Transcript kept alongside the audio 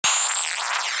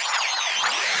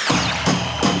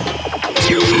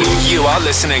You are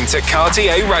listening to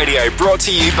Cartier Radio, brought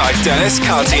to you by Dennis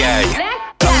Cartier.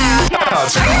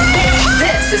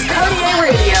 This is Cartier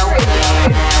Radio.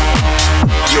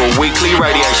 Your weekly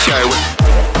radio show.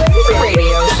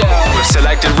 With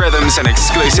selected rhythms and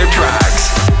exclusive tracks.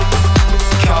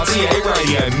 Cartier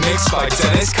Radio, mixed by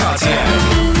Dennis Cartier.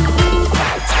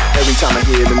 Every time I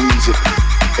hear the music,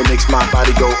 it makes my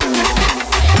body go ooh.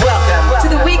 Welcome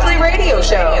to the weekly radio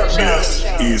show. This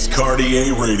is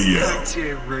Cartier Radio.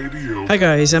 Hi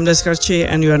guys, I'm Dennis Cartier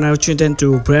and you are now tuned in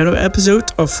to a brand new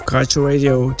episode of Cartier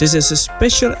Radio. This is a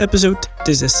special episode.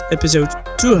 This is episode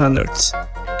 200.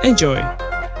 Enjoy.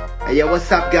 Hey, yo,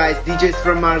 what's up guys? DJs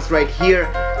from Mars right here.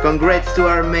 Congrats to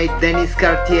our mate Dennis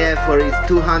Cartier for his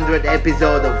 200th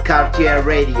episode of Cartier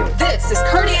Radio. This is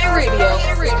Cartier Radio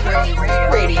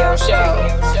show.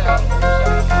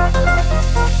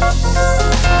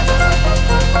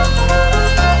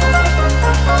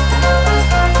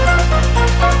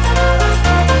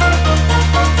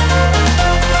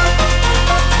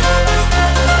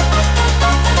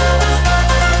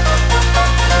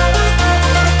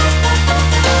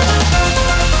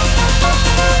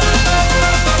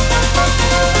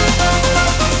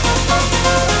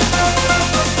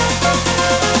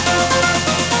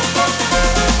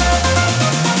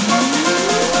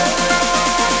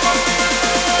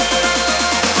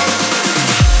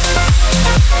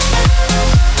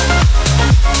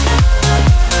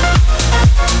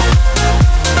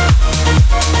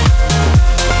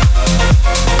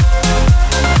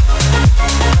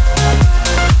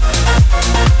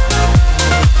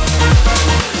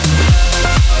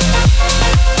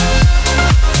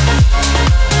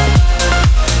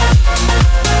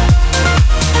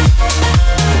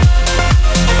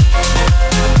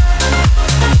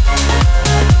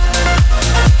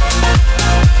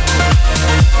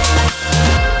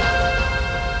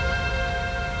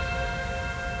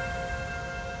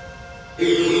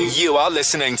 You are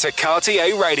listening to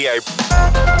Cartier Radio.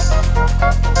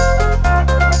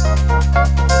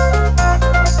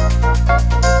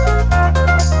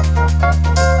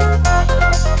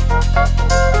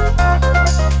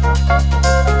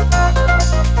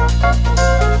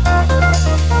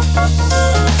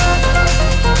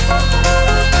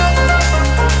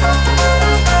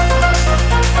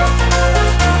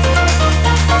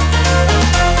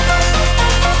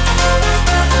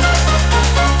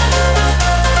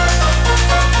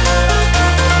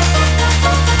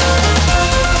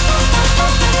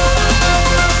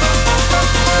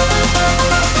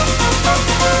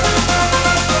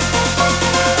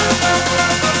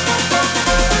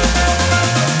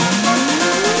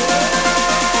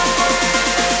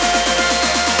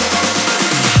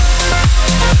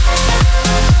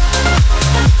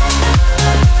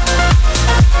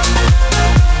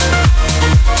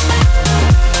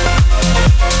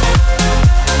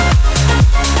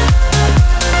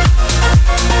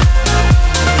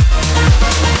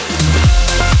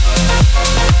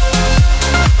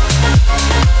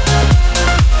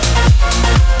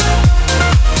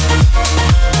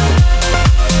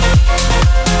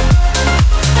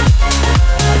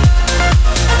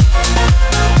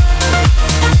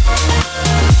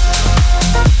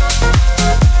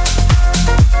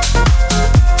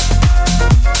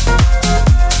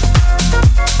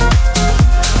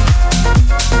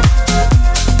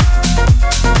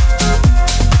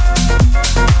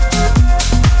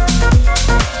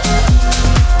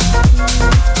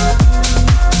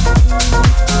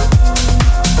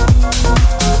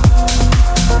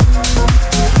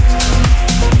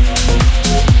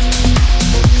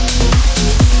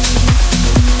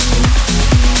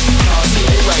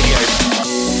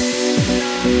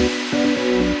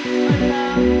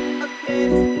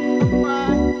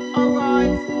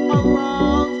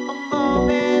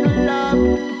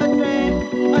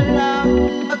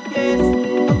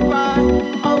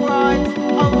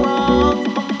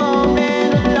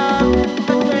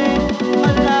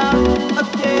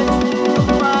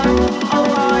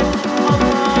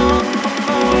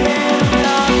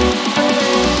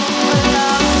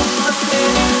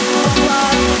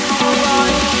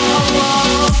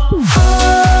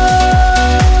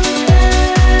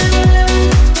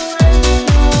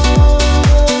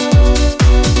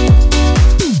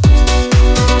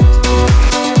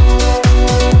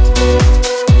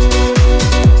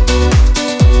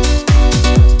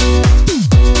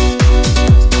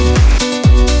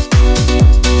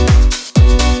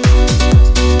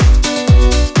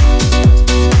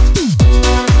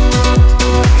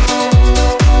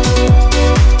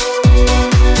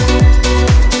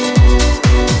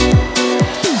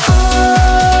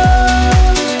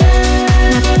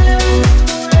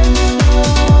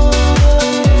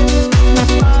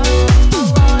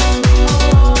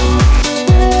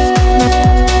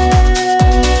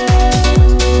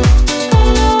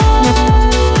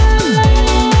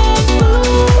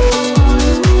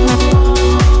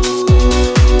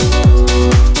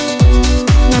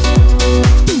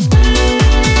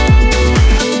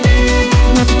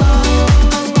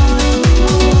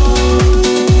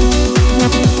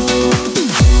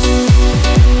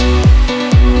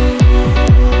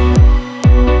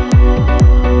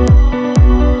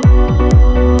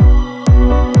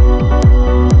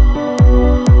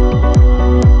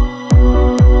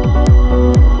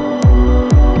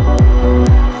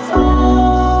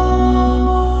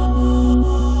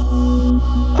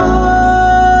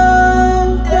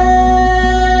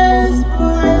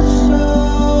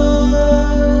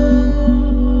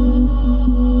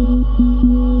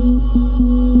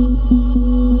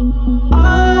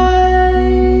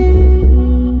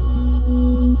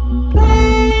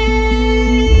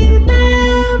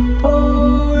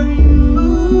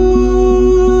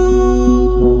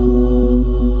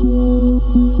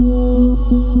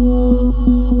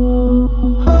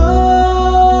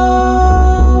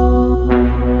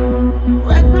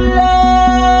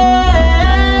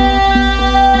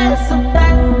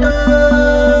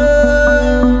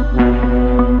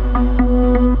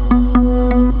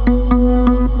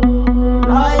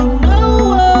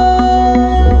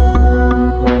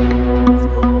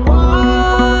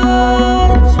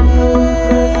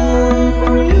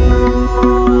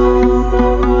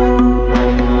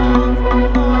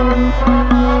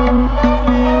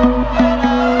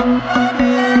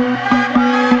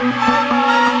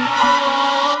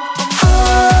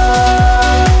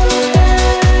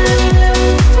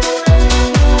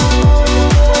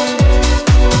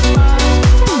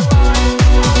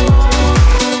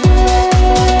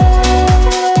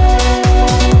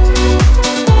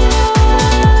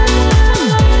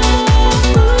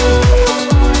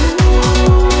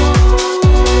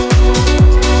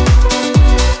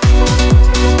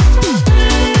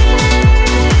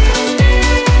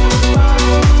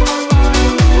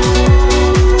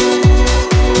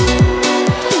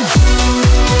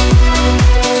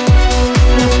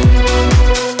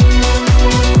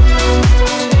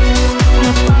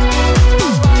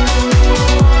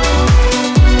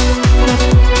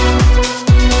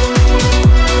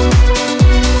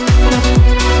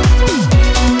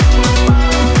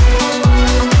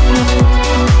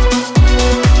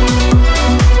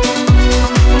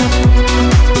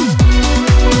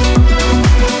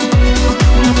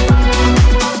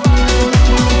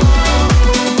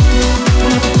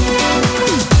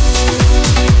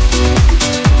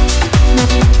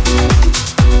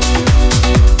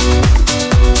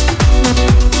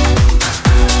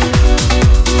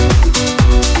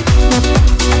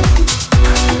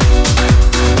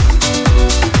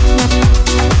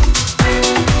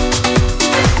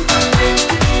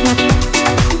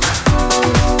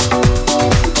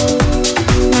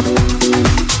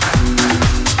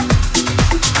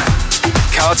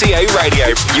 Cartier Radio,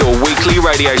 your weekly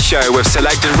radio show with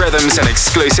selected rhythms and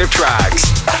exclusive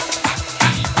tracks.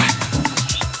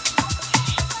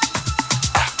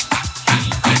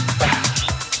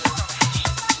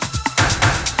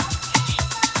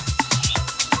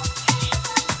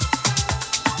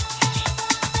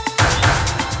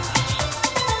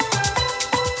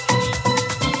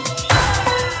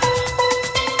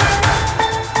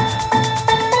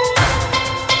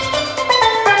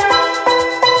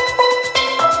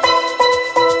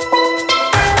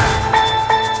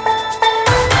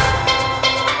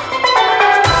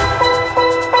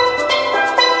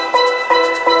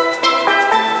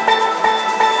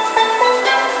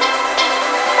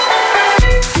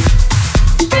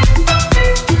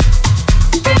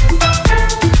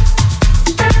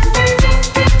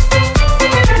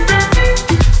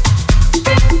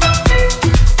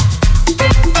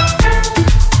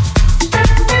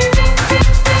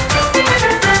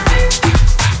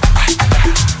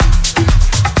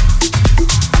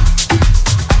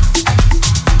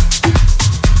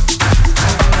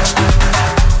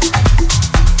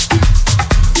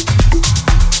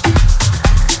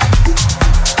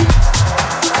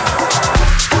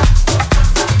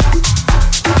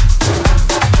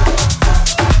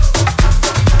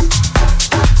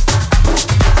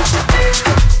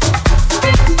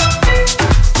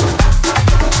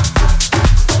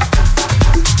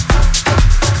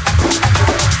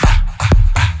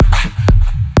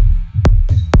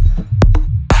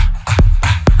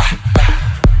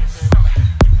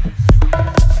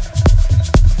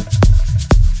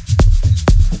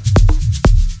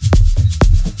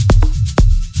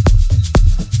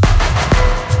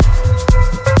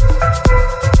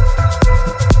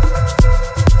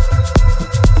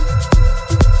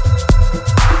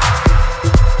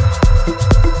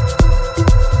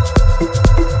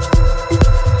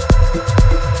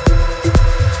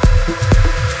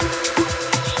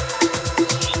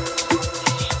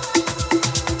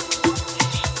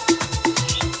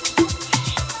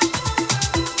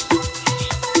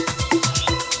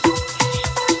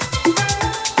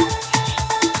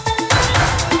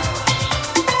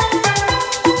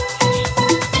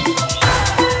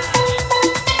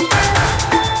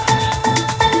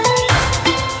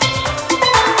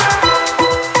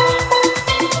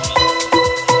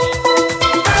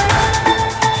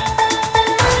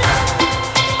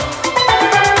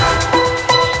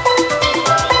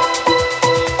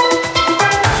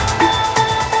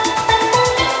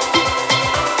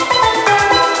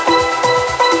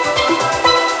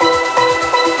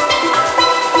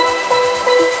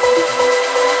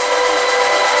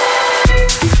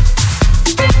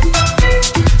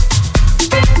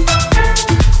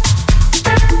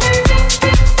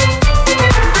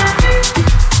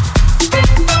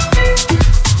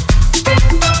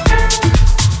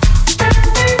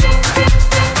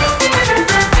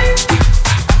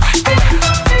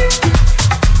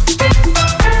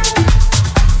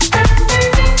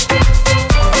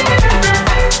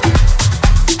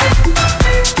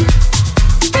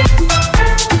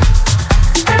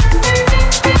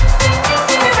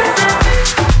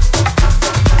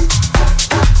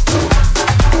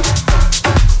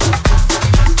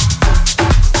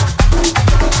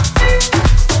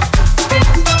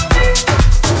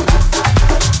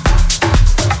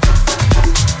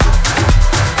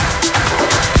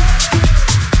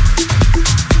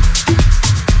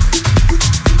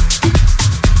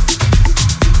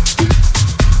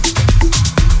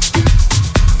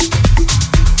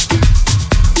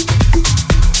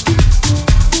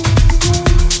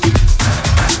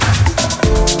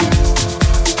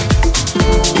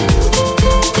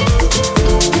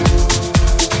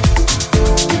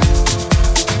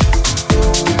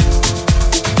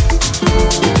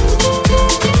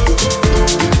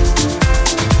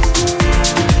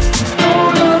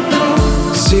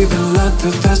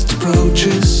 the fast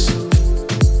approaches.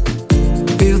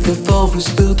 Feel the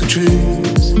forest through the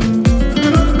trees.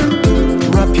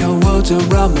 Wrap your words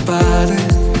around my body.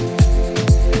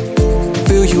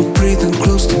 Feel you breathing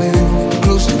close to me,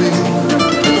 close to me.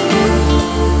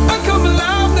 I come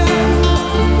alive now,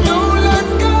 don't let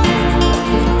go.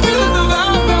 Feeling the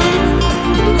vibe now,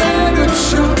 let it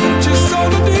show that you're so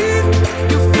deep.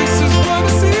 Your face is what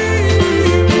I see.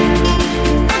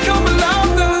 I come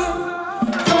alive now,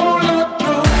 don't let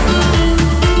go.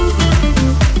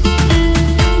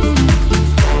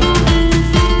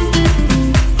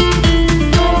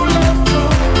 Don't let go.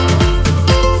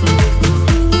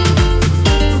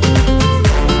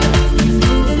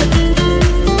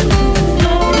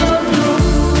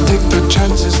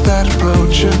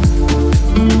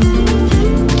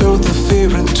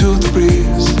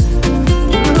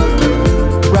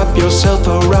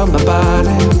 around my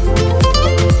body.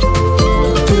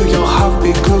 Feel your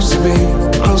heartbeat close to me,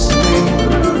 close to me.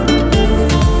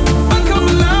 I come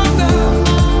alive now,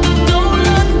 don't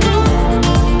let go.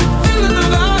 Feeling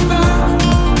alive now,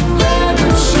 let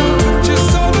it show.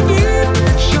 Just all I need,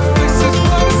 your face is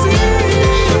what I see.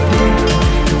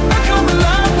 I come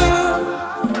alive now,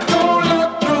 don't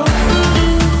let go.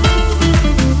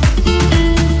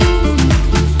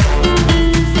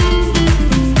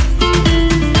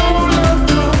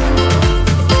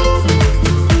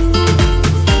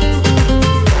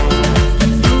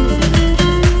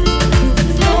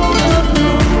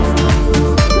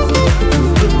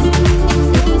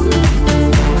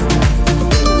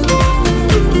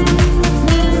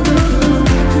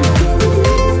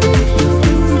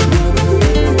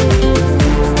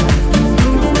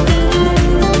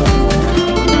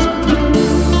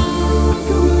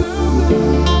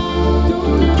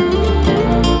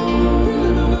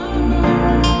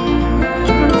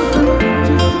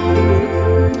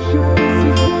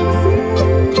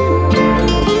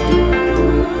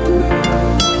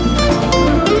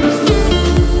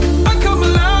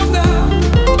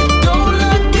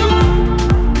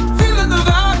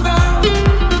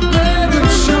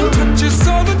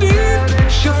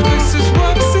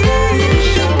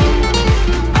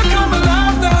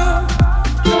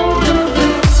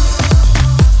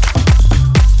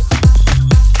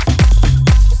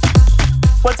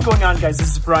 Guys,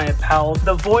 this is Brian Powell,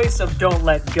 the voice of Don't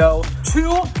Let Go.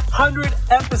 200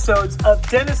 episodes of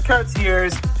Dennis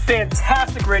Cartier's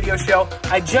fantastic radio show.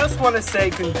 I just want to say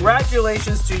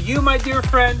congratulations to you, my dear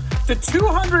friend, to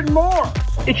 200 more.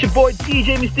 It's your boy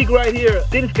DJ Mystique right here.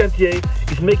 Dennis Cartier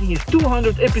is making his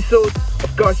 200th episode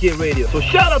of Cartier Radio. So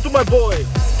shout out to my boy,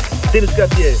 Dennis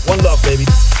Cartier. One love, baby.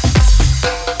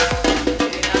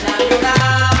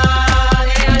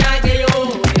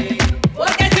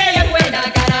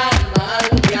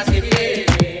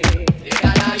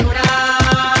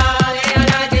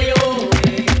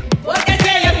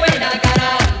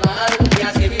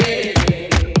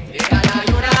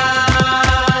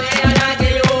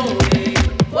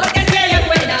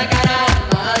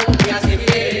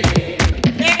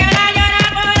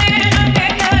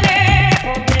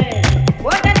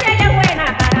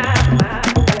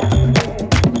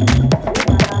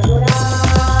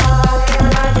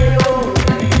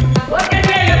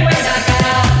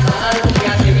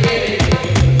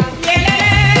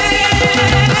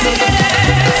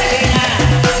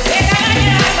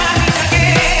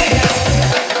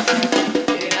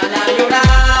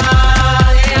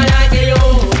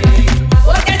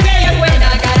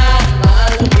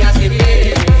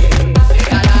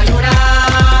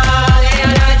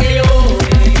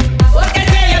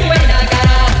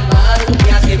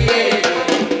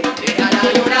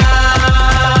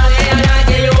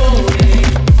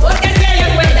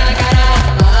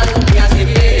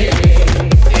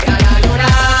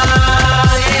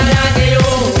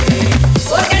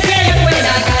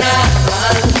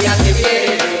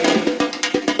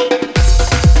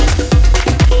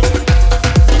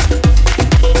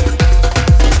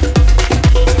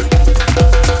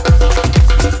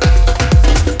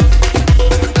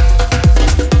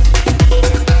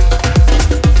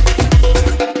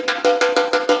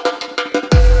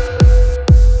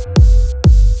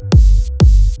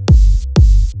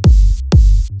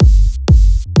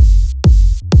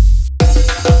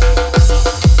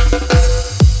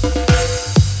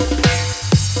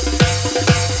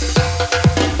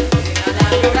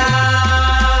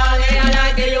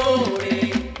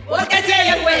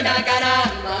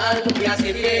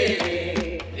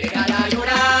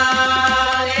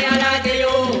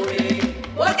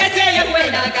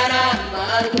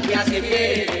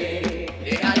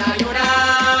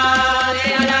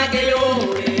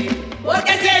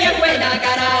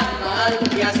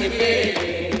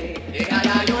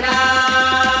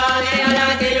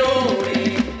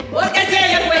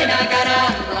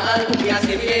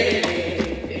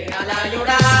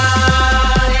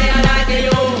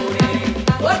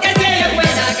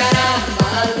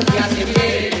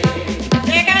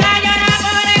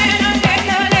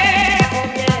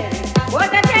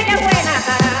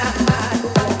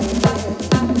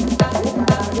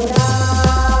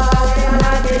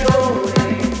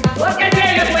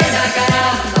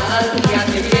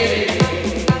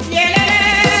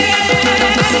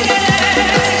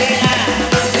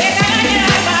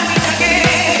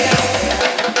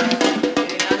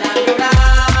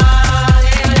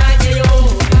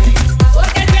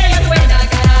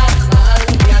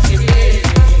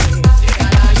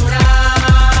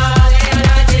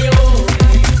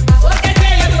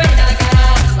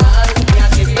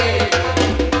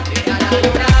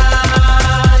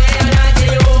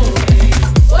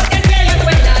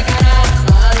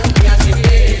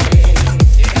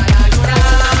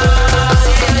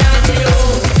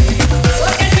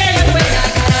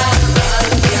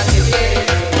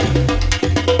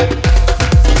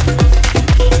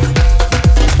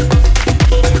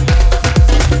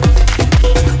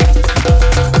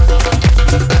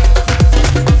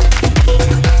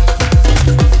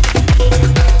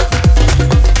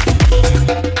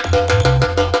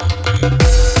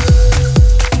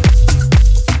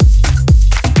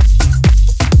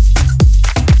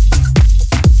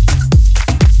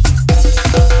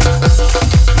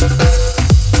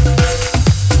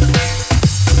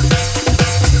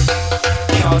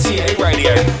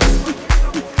 Radio.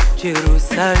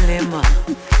 Jerusalema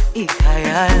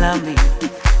ikhaya lami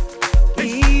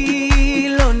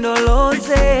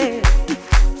ilondoloze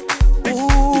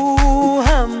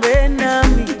uhambe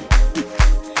nami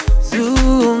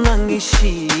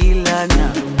zungangishilana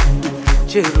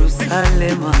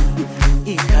Jerusalema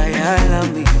ikhaya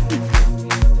lami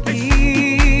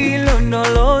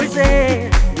ilondoloze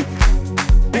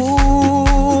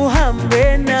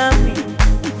uhambe nami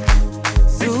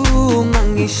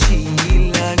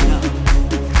zungangishilana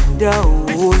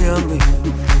dawo yami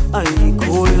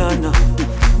ayikholana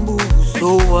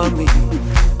buso wami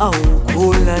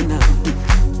awukholana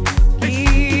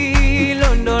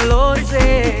ilondoloze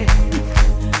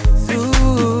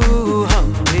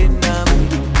zuhambe nami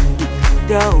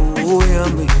dawo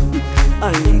yami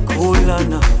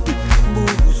ayikholana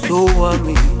buso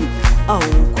wami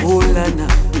awukholana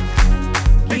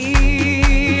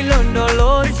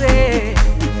ilondoloze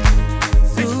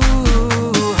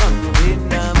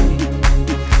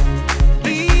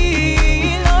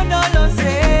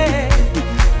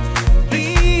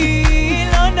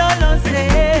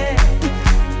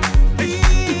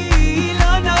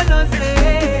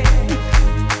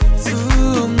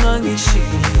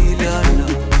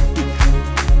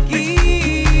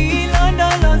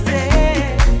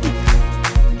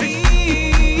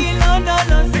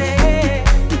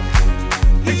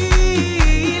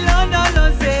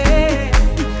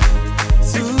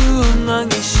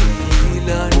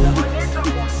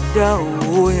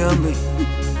dawo yami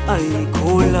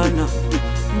ayikholana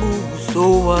buso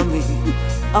wami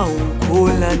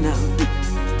awukholana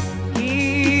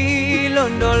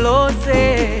ilondoloze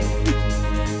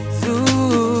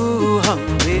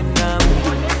zuhambe nami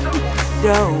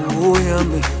dawo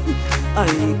yami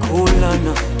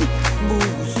ayikholana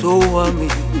buso wami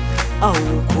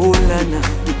awukholana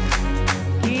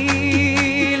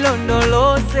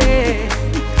ilondoloze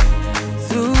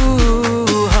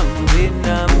zuhambe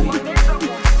nami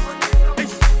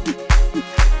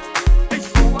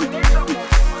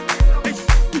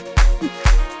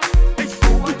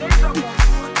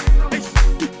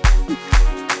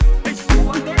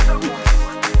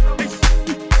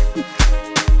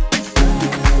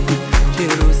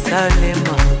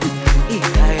Jerusalema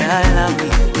ikhaya lami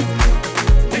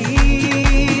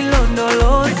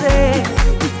ilondoloze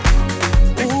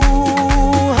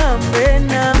uhambe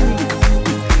nami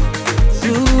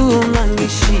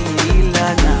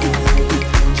zungangishilana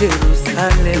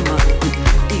Jerusalema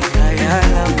ikhaya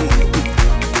lami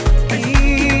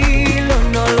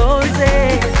ilondoloze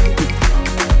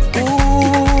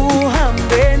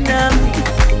uhambe nami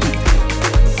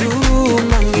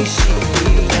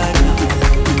zungangishilana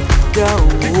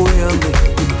dawo yami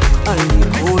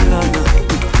ayikholana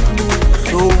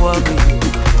buso wami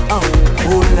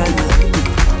awukholana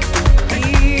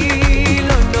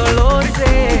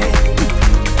ilondoloze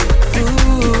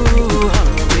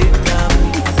zuhambe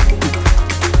nami.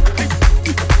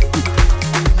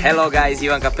 Hello guys,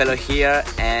 Ivan Capello here,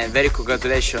 and very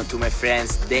congratulations to my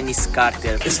friends Dennis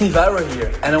Carter. It's me Varo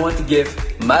here, and I want to give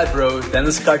my bro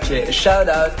Dennis Cartier a shout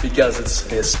out because it's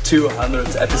his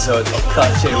 200th episode of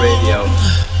Cartier Radio.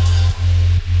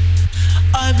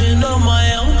 I've been on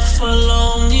my own for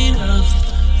long enough.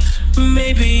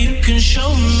 Maybe you can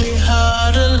show me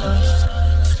how to love.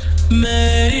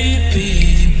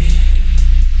 Maybe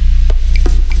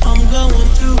I'm going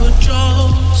through a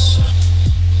drought.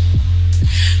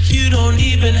 You don't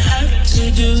even have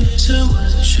to do too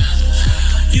much.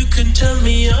 You can turn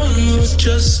me on with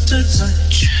just a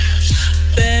touch,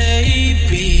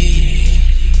 baby.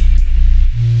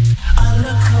 I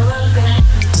look around and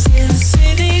the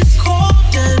city's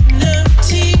cold and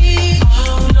empty.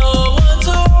 No one's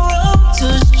around to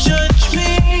judge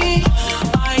me.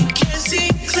 I can see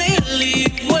clearly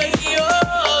where you're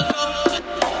going.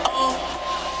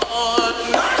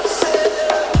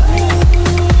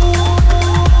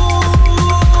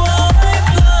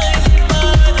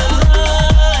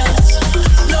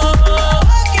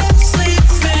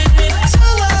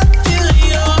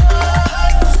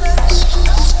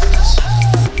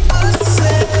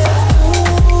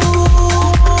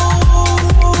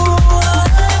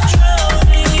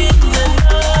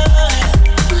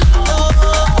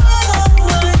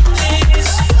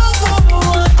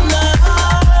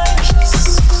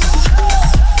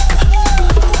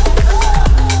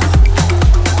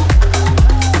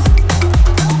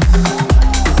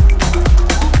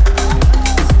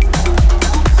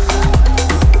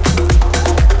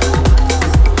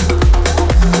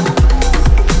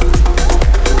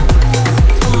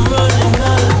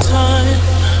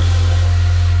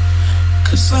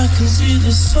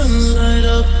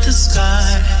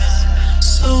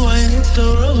 So I hit the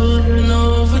road in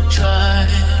overdrive,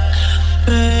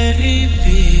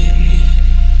 baby.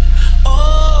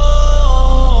 Oh,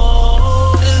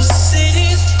 the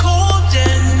city's cold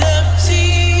and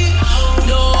empty.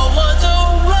 No one's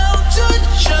around to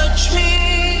judge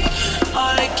me.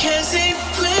 I can't see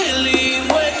clearly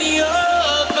when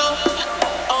you're gone.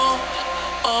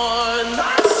 On.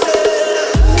 I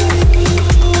said, I'm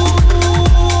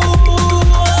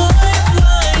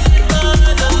blinded by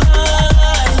the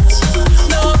lights.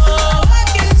 No, I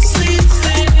can't sleep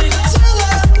till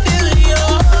I feel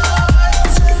your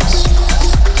touch.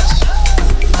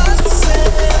 I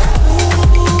said,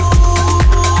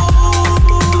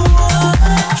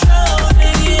 I'm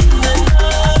drowning in the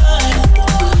night.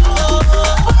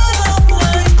 When I'm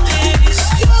like this,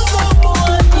 you're the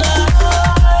one I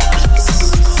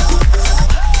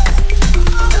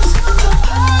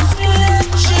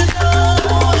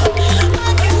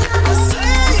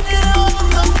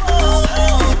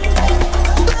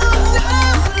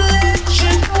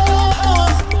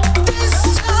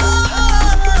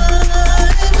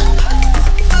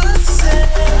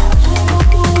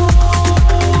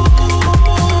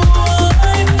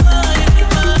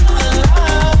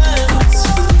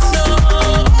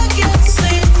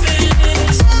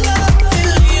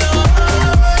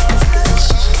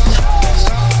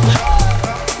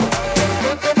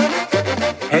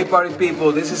Hey party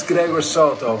people, this is Gregor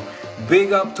Soto.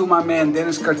 Big up to my man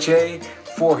Dennis Cartier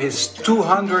for his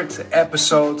 200th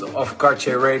episode of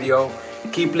Cartier Radio.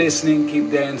 Keep listening, keep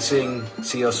dancing.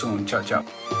 See you soon. Ciao, ciao.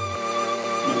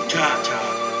 Muchacha.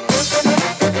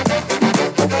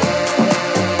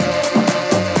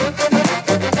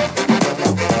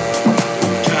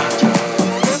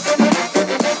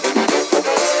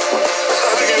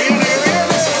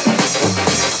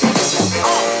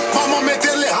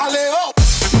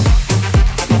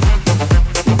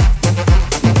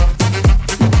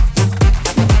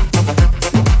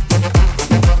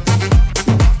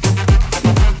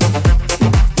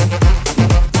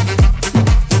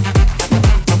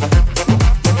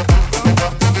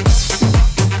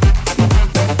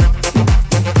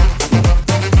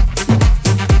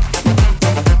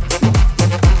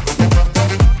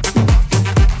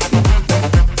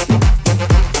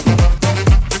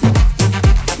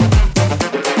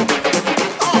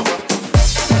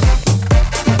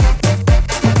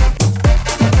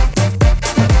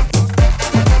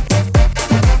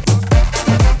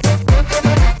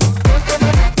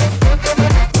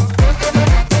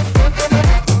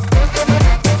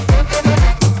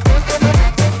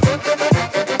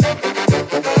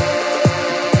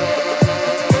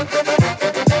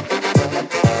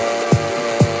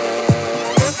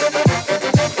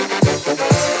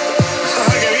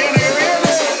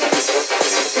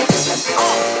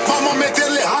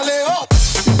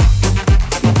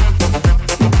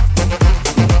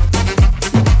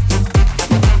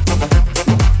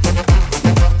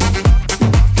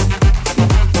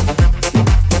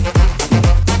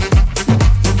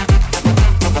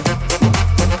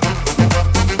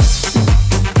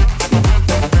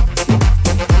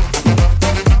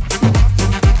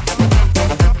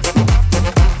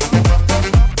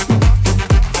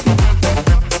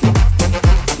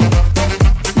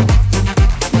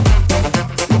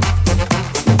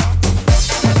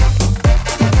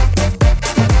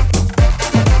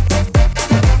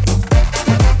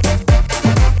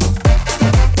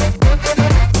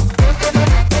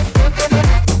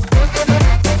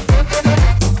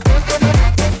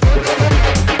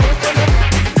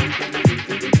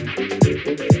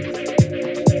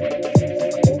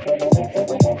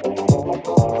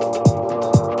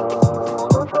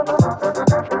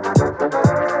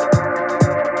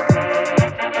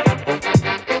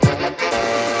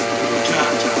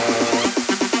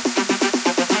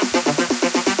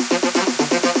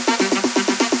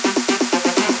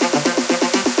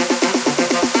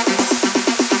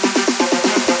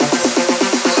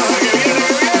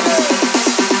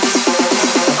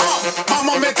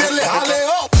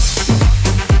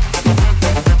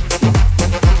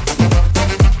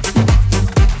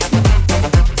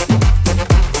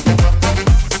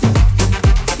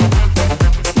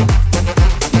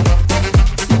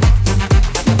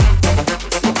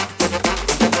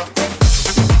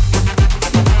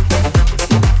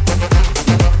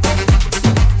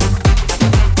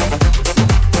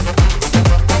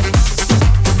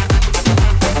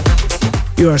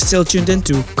 You are still tuned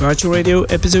into Cartier Radio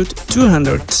episode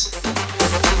 200. You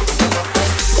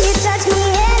touch me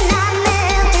and I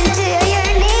melt into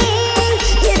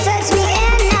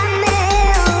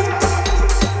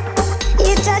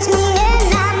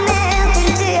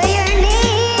your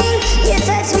name. You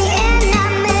touch me and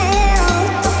I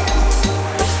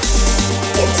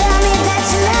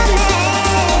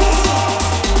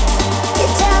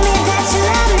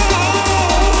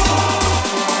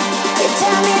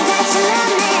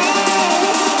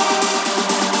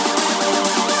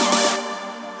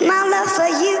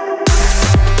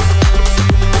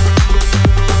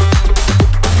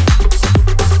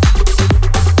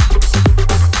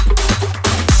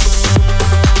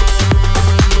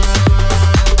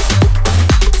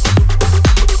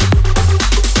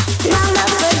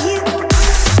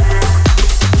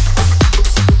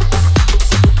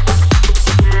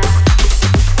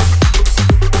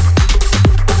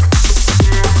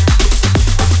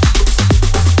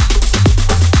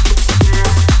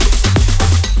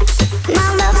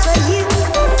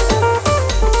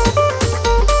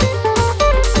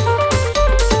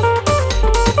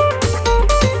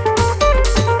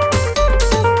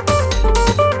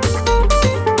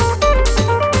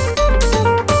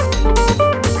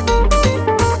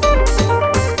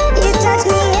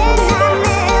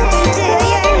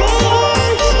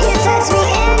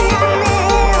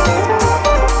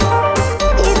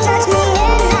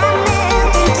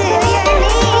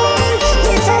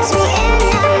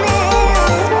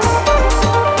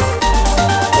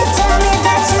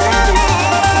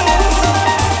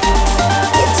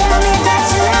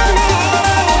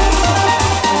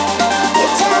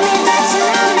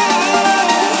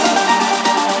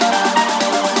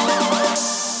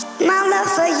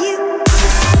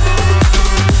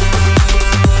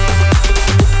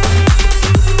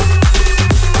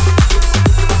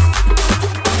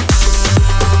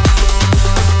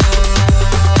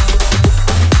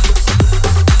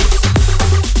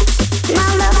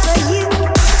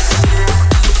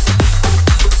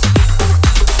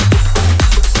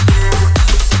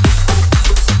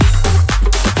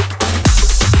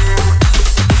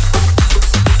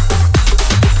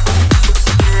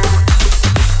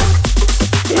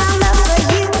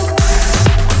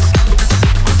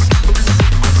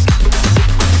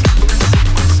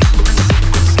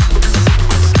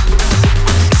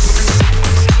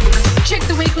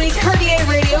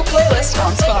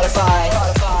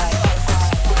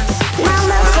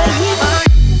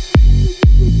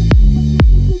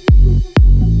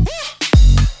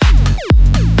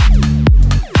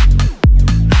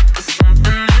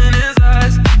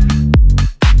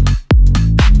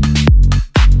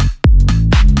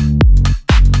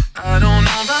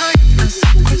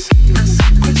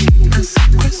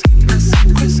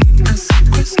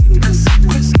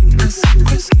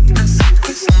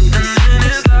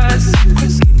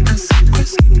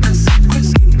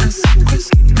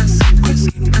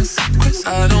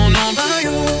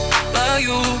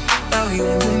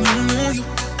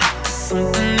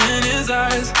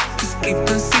eyes, he's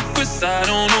keeping secrets. I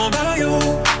don't know about you,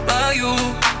 about you,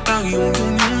 about you,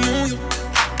 you.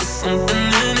 There's something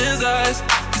in his eyes,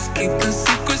 he's keeping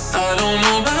secrets. I don't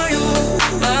know about you,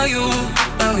 about you,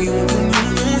 about you,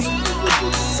 you.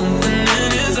 There's something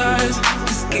in his eyes,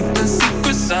 he's keeping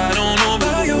secrets. I don't know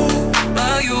about you,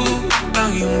 about you,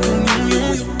 about you, you.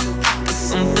 There's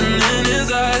something in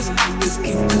his eyes, he's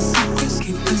keeping secrets,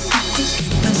 keeping secrets,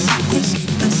 keeping secrets,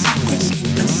 keeping secrets,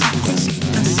 keeping secrets,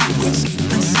 keeping secrets,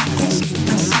 keeping secrets,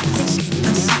 keeping secrets, keeping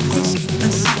secrets, keeping secrets,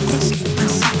 keeping secrets, keeping secrets, keeping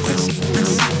secrets,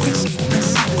 keeping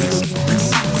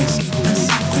secrets, keeping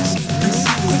secrets, keeping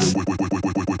secrets.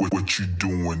 What you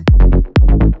doing?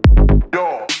 Yo.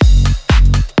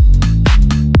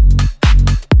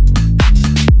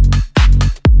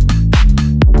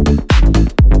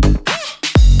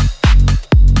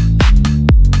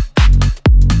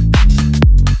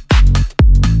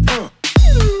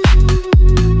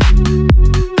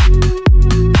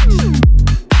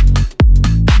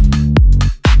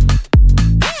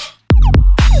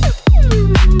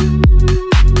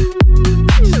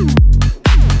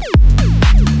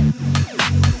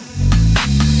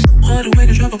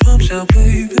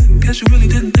 Guess you really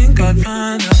didn't think I'd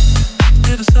find out.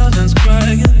 Hear the silence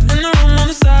crying in the room on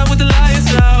the side with the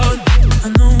lights out. I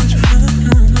know what you feel,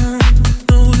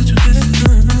 know that you did.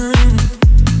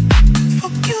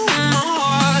 Fuck you in my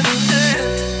heart again.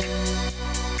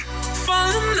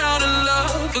 Falling out of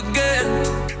love again.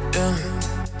 Yeah.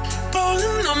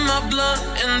 Rolling up my blunt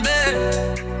in bed.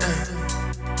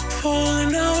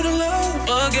 Falling out of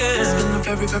love again. It's been a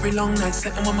very, very long night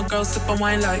sitting with my girl sipping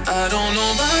wine like I don't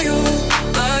know about you,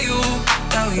 about you,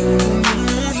 about you.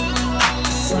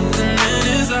 Something in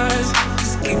his eyes,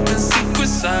 he's keeping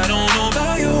secrets. I don't know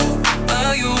about you,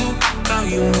 about you, about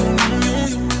you.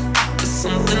 There's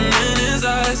something in his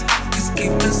eyes, he's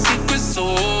keeping secrets.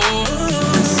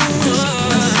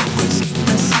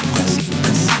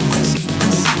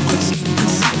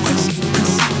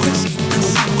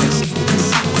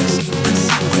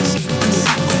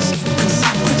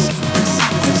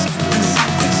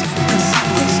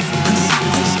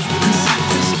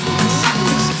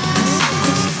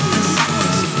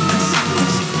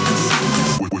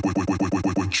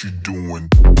 What you doing?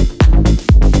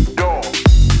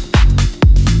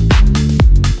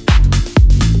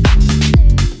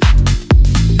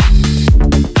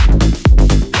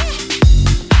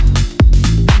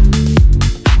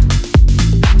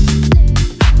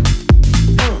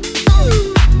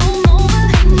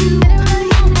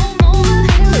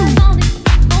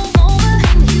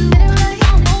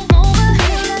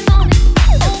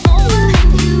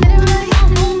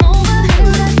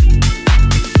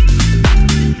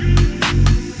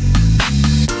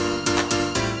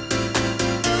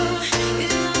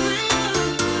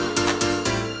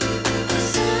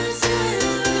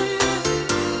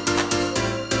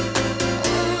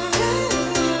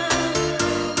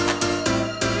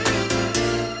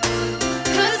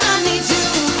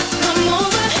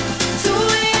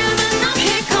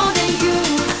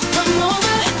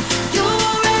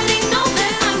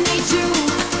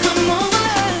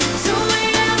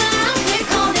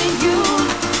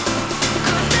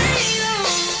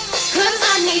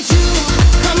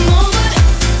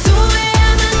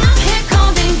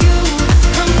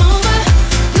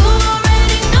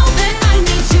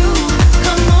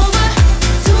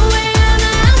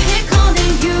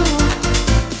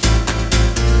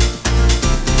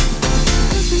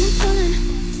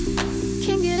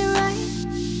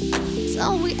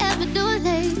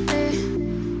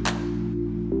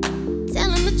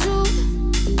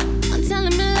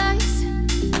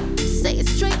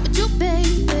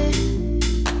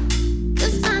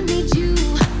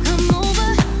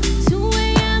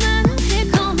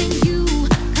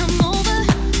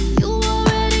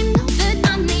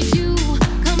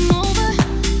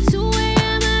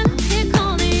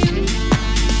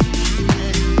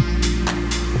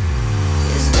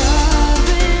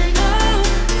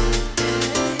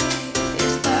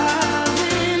 It's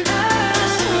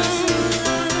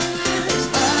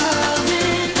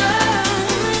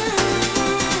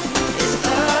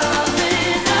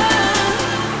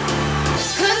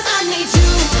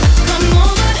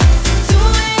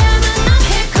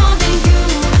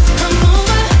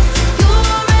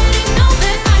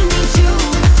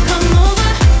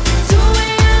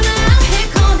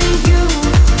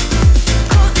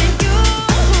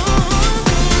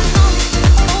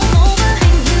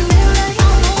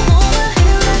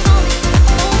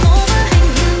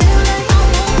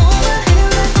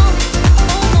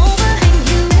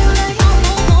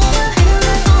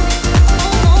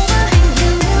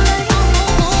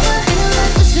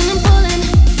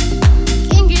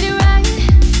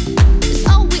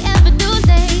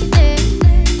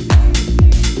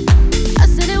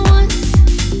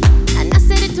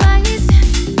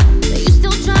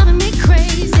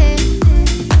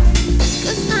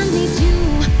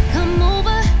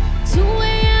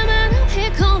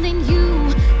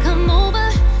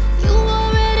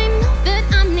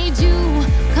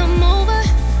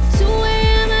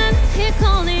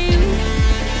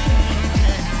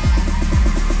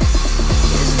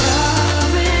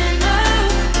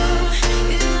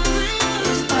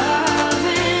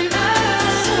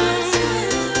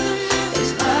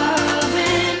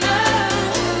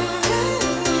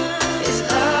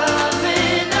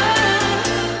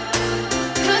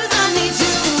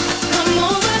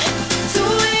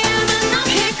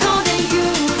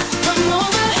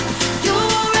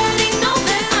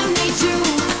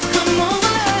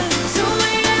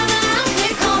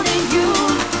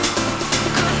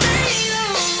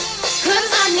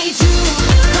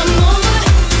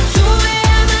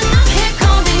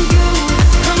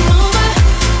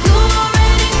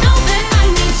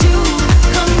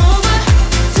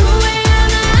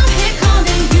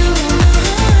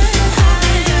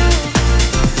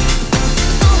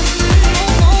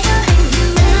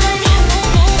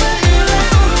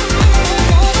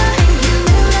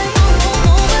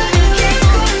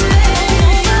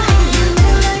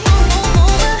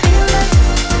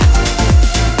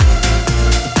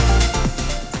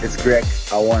it's Greg.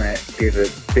 I want to give a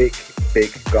big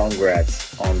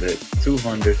congrats on the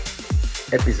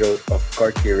 200th episode of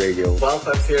Cartier Radio.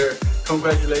 Wildfabs here.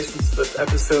 Congratulations with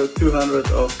episode 200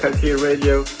 of Cartier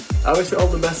Radio. I wish you all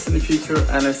the best in the future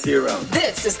and I see you around.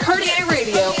 This is Cartier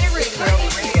Radio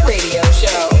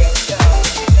Show.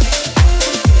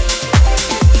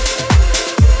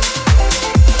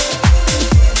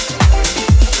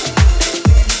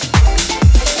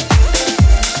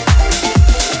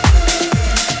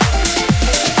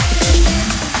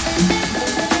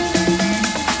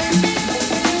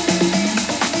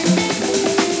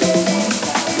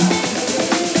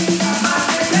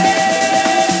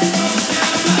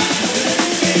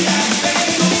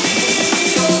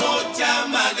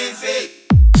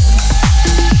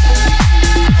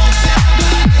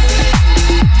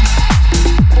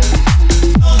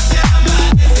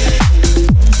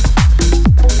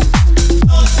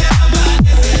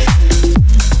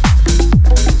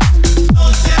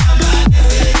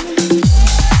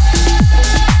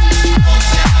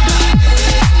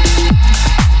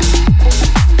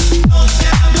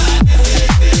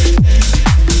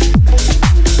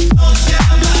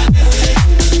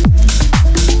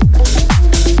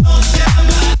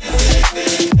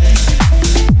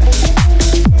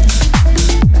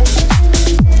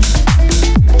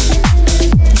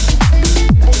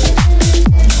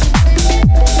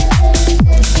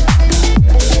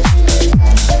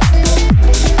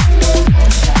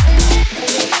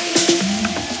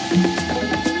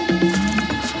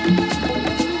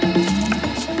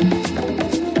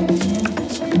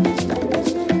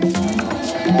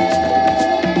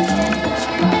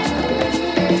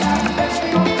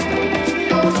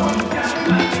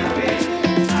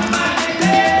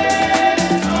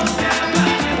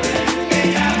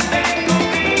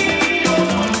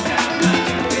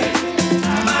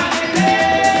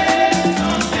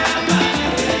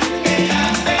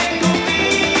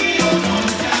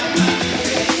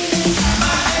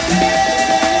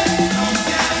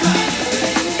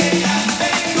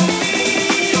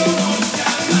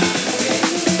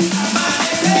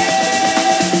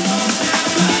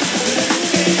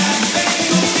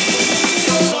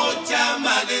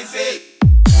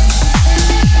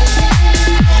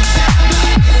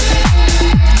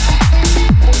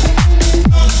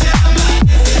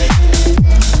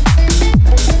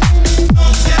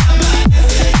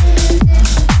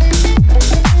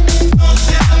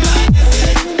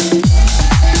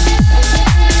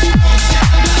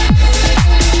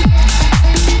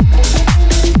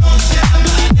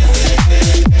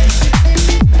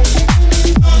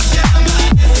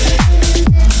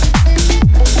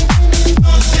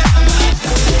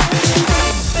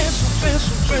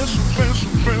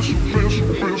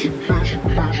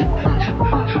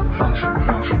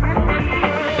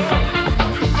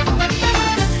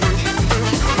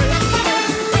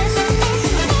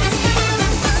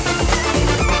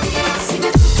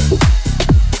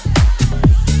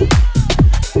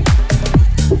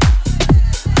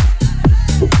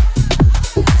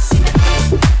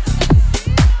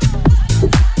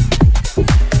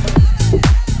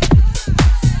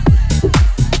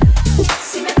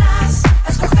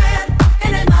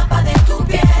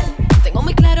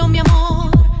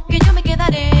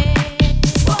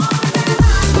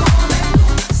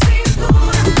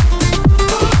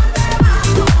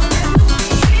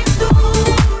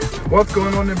 What's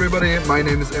going on, everybody? My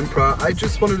name is Emperor. I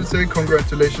just wanted to say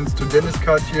congratulations to Dennis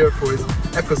Cartier for his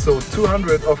episode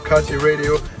 200 of Cartier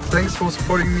Radio. Thanks for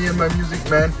supporting me and my music,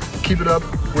 man. Keep it up.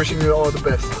 Wishing you all the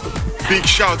best. Big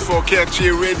shout for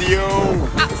Cartier Radio.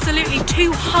 Absolutely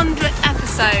 200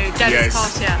 episode, Dennis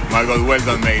Cartier. My God, well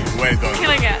done, mate. Well done.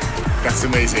 Killing it. That's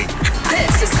amazing.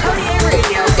 This is Cartier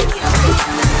Radio.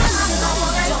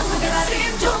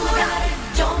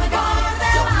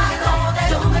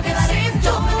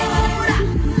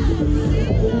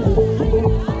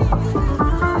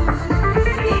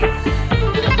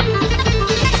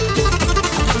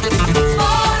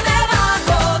 Por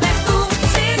debajo de tu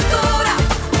cintura,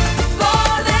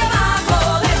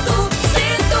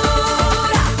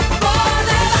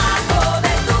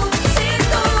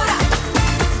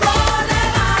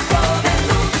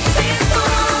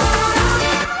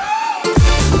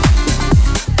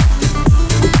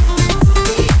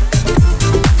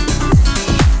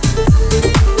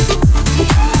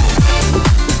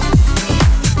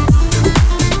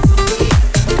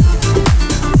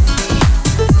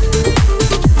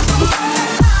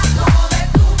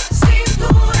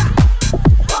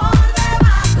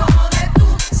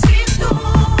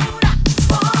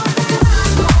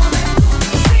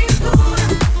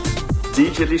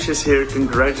 DJs here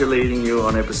congratulating you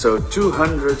on episode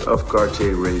 200 of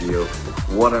Cartier Radio.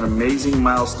 What an amazing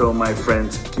milestone, my friend.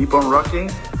 Keep on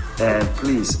rocking and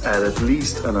please add at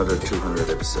least another 200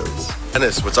 episodes.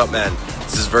 Dennis, what's up, man?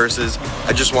 This is Versus.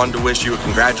 I just wanted to wish you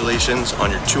congratulations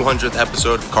on your 200th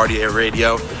episode of Cartier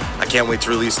Radio. I can't wait to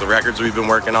release the records we've been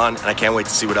working on, and I can't wait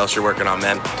to see what else you're working on,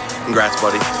 man. Congrats,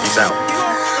 buddy. Peace out.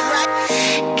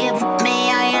 Give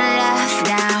me all your love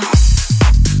now.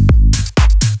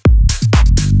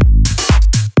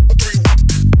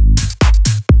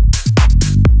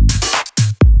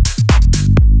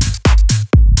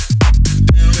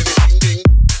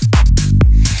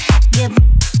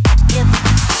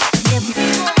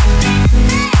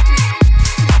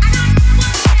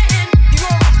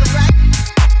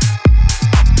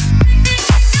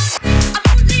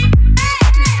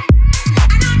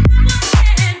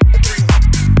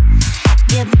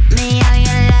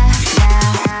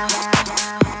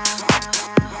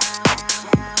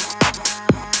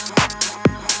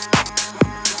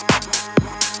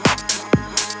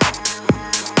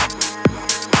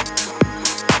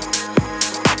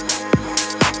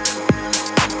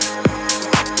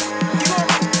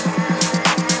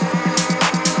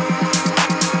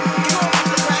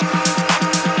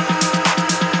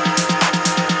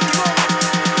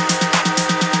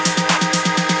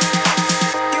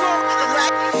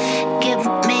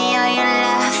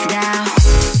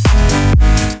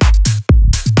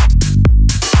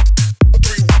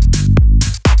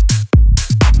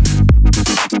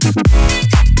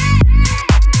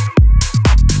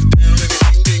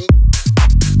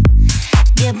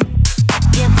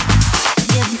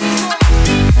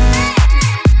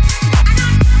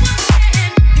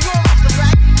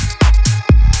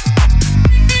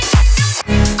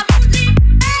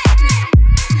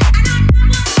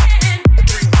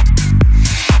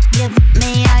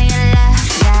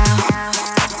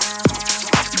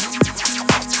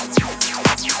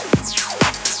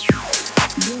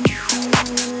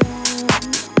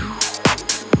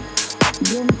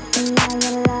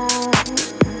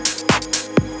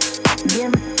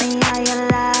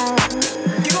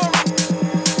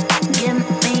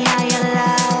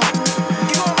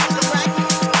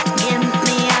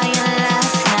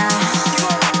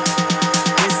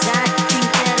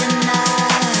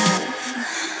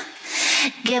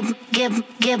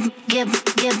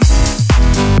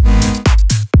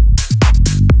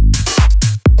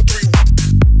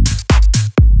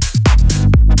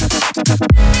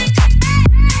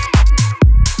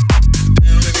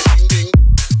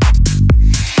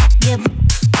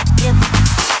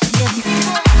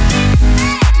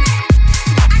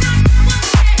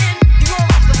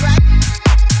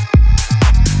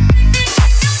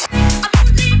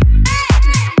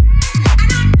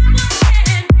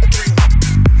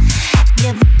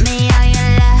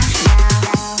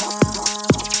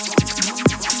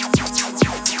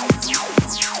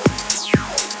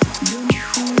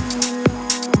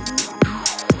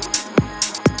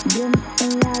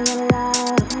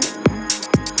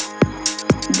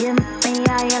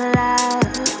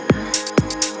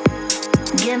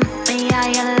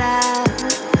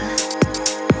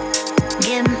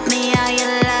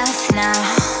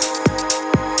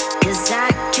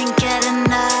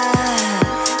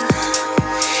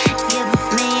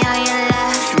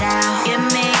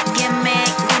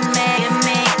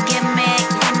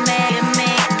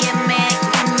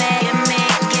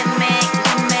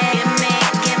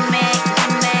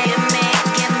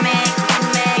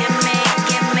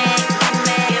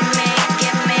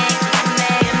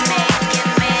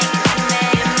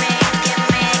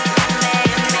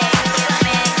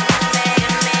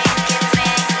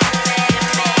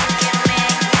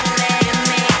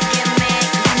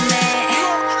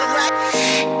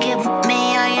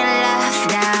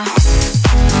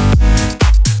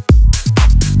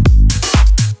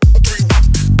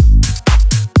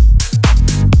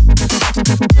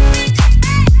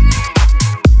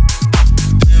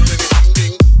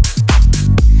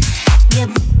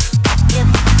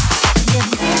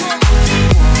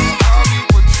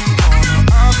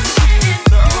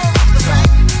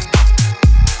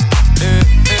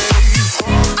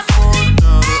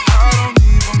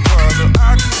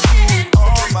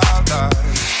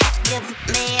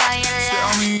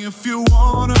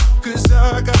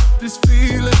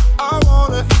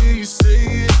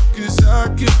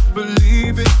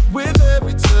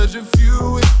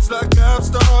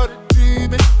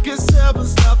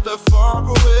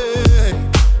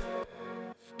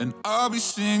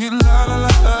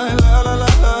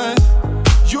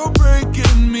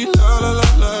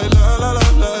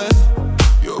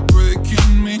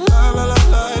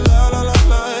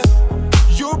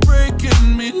 You're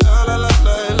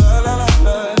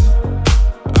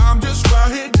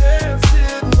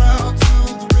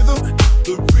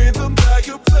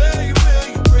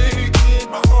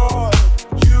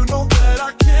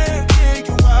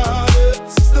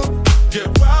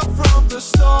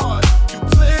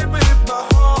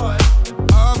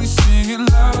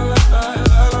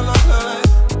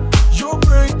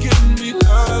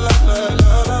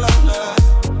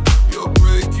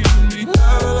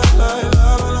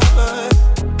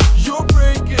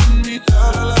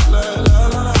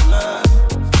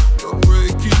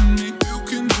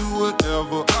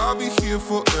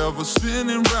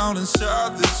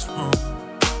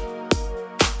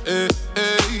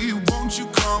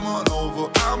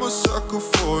sucker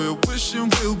for you, wishing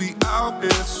we'll be out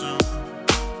here soon.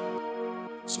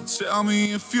 So tell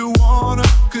me if you wanna,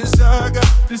 cause I got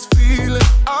this feeling.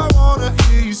 I wanna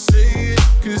hear you say it,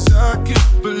 cause I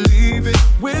can't believe it.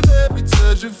 With every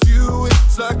touch of you,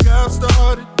 it's like I've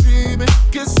started dreaming.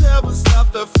 Guess heaven's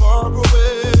not that far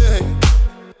away.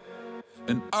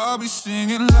 And I'll be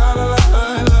singing la la la la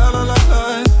la la la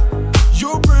la.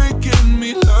 You're breaking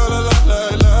me la la la la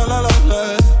la la la la.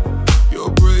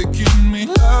 You're breaking me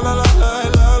la la la la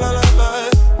la la la la.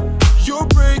 You're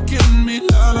breaking me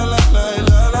la la la la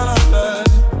la la la la.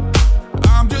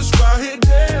 I'm just right here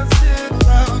dancing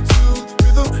around to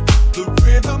the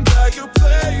rhythm that you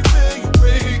play, man. You're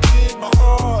breaking my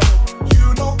heart. You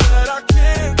know that I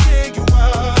can't get you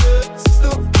out of the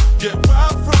system. Yeah,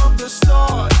 right from the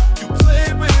start, you play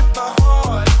with my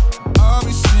heart. I'll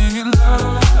be singing la la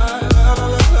la la la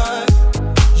la la.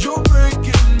 You're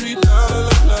breaking me la la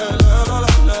la la la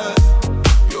la la.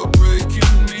 You're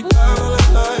breaking me la la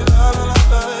la la la la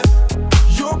la.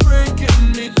 You're breaking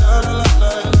me la la la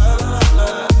la la la la.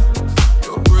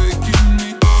 You're breaking me.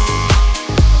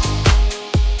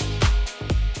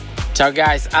 Ciao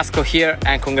guys, Asco here,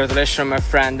 and congratulations my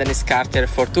friend Dennis Cartier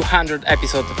for 200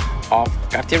 episodes of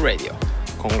Cartier Radio.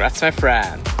 Congrats my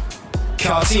friend.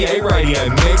 Cartier Radio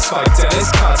mixed by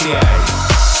Dennis Cartier.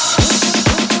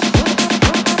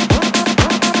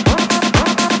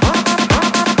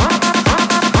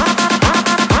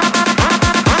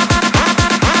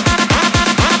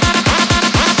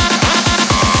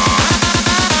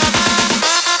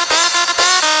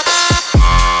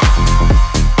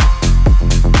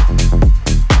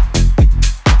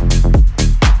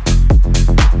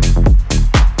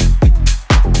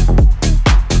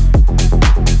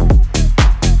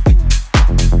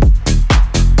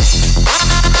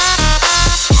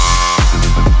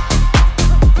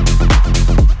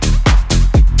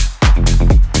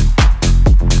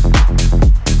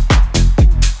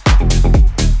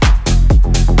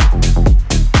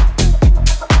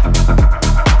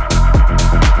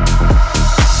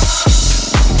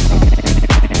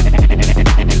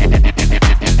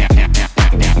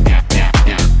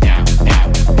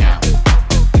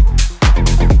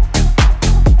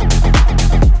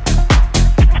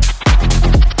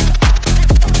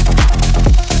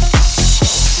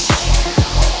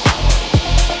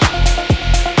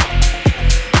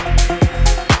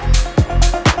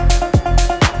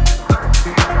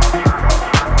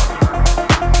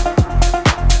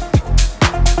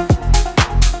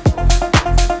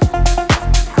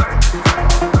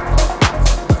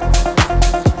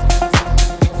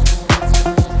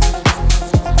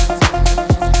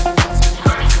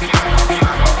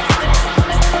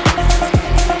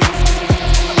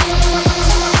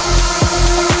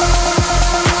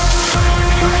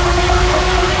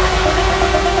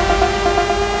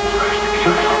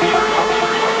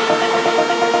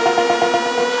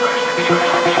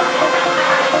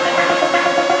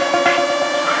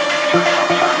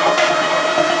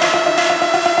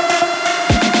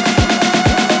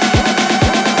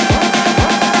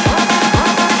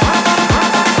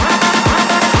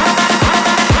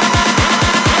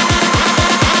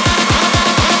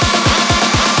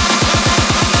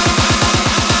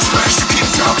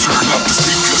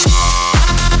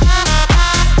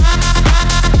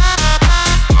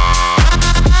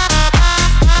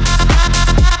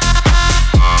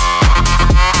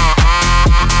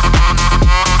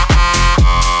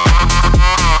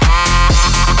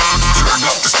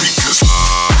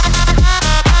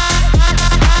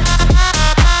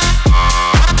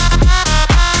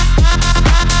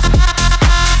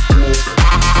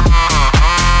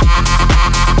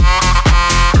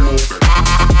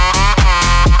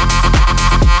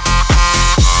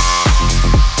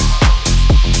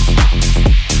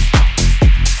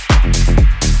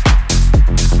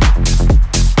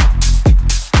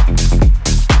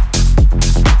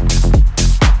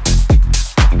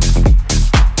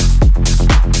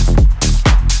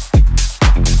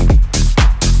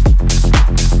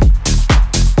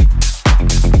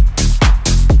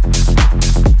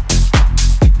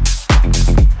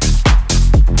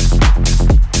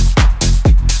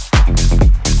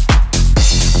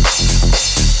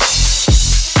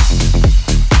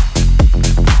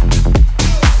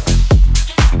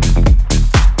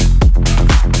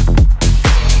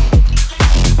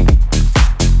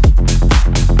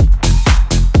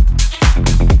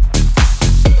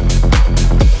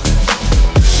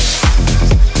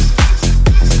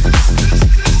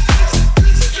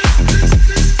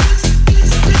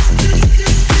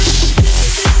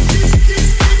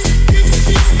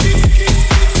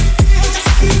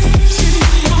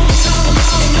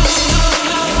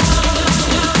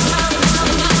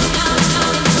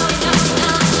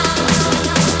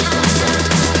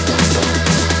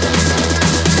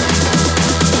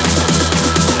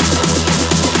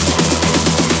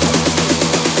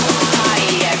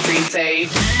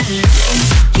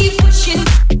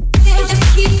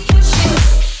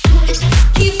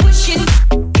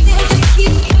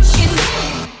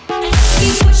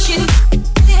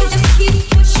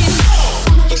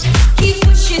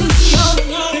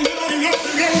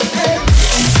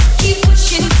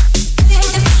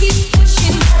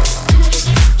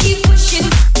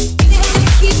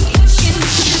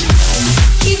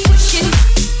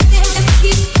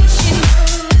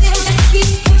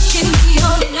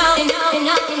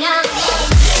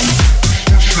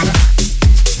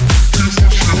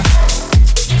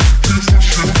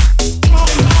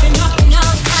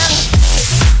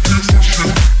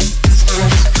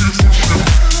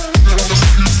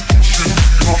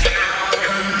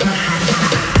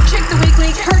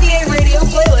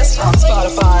 us on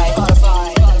Spotify.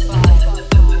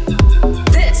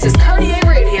 This is Cartier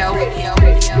Radio.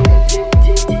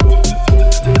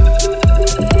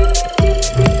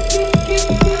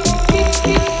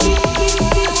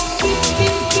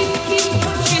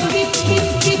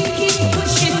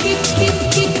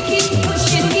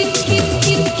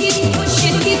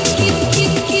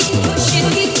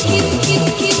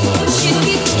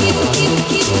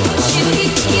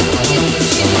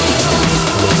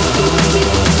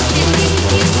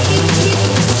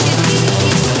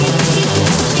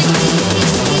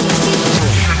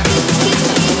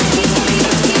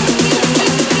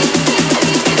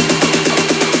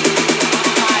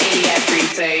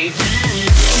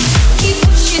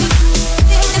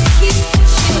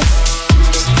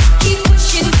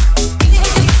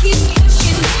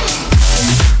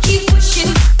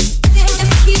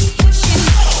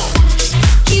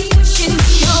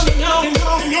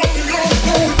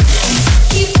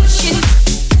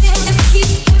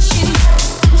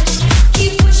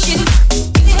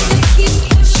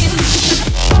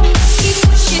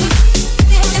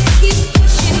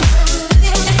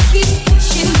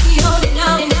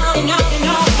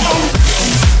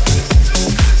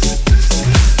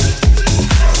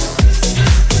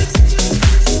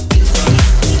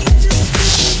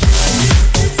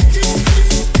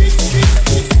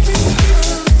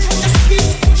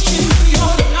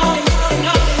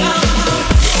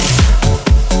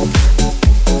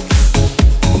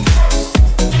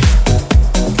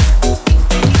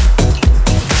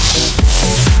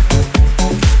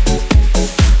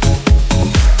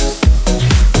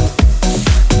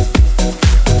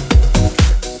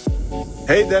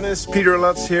 Hey Dennis, Peter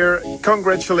Lutz here.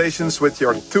 Congratulations with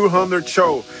your 200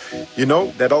 show. You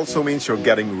know, that also means you're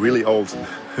getting really old.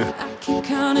 Keep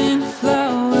counting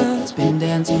flowers, been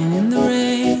dancing in the rain.